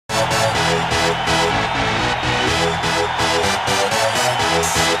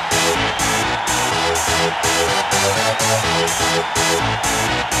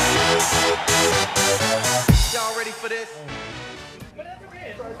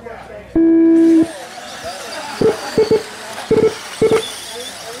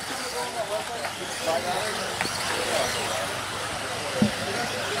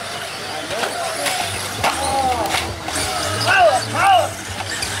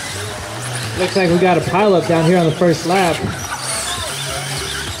Looks like we got a pileup down here on the first lap.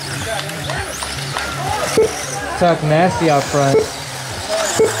 Tuck Nasty out front,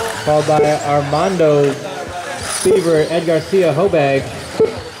 followed by Armando Beaver, Ed Garcia Hobag,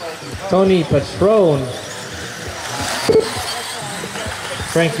 Tony Patron,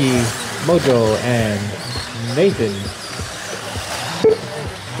 Frankie Mojo, and Nathan.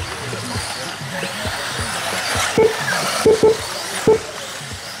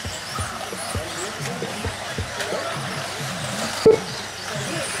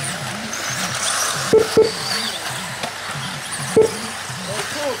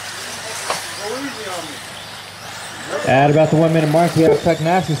 At about the 1 minute mark, we have Tuck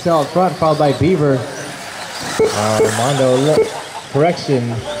Nasty still out front, followed by Beaver. Armando,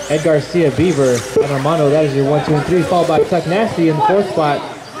 correction, Ed Garcia, Beaver, and Armando. That is your 1, 2, and 3, followed by Tuck Nasty in the 4th spot.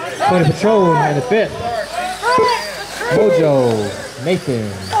 Tony Patron in the 5th. Mojo, Nathan,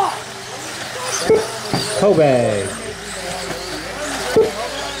 Hobag,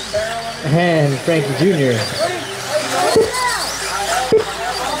 and Frankie Jr.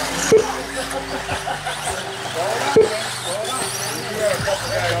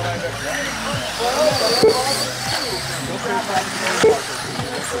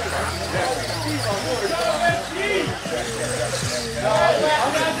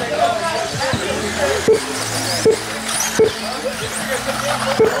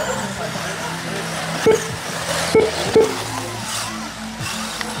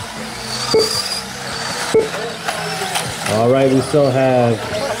 All right, we still have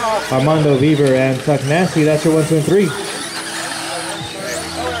Armando Beaver and Tuck Nasty. That's your 1, 2, and 3.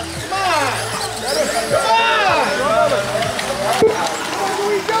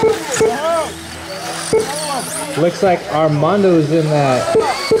 Looks like Armando's in that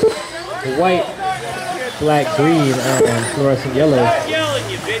white, black, green, and fluorescent yellow. Stop yelling,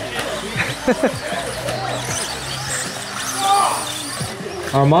 you bitches.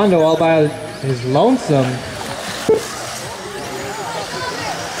 Armando all by his lonesome.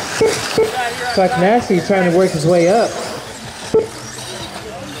 Tuck Nasty trying to work his way up.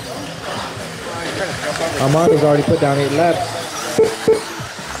 Armando's already put down 8 laps.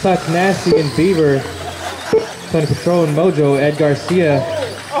 Tuck Nasty and Beaver, Tony Patron, Mojo, Ed Garcia.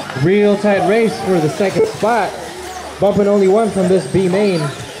 Real tight race for the 2nd spot. Bumping only 1 from this B main.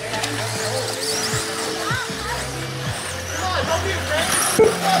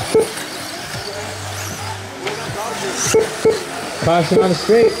 Caution on the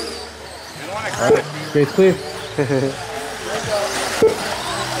straight. All right, straight's clear.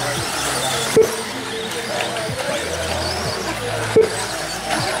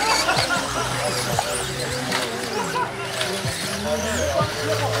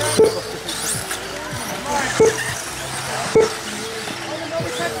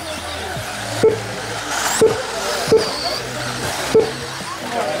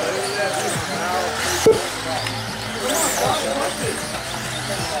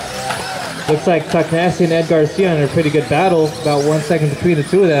 Looks like Tuck Nasty and Ed Garcia in a pretty good battle. About 1 second between the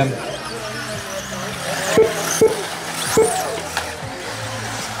two of them.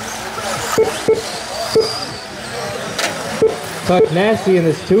 Tuck Nasty in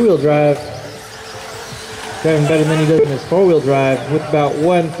this 2-wheel drive, driving better than he does in his 4-wheel drive. With about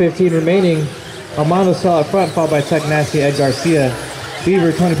 1:15 remaining, Armando still out front, followed by Tuck Nasty, Ed Garcia,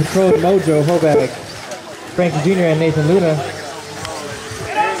 Beaver, Tony Patron, Mojo, Hobag, Frankie Jr., and Nathan Luna.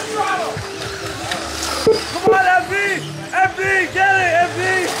 Come on, FB! FB, get it, FB!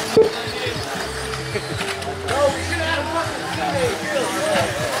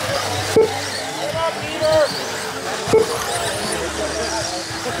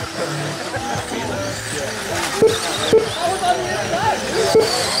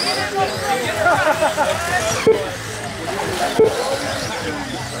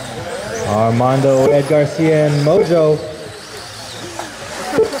 Armando, Ed Garcia, and Mojo.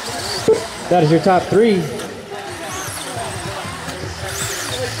 That is your top 3.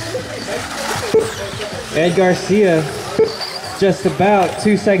 Ed Garcia just about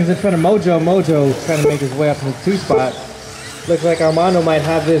 2 seconds in front of Mojo. Mojo trying to make his way up to the 2 spot. Looks like Armando might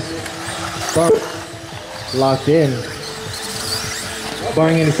have this bump locked in,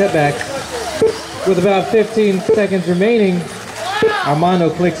 barring any setbacks. With about 15 seconds remaining, Armando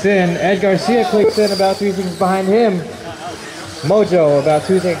clicks in. Ed Garcia clicks in about 3 seconds behind him. Mojo about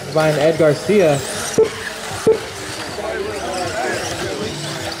 2 seconds behind Ed Garcia.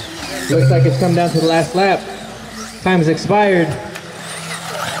 Looks like it's come down to the last lap. Time has expired.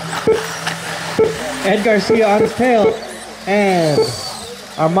 Ed Garcia on his tail, and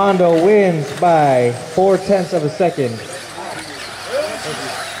Armando wins by 0.4 of a second.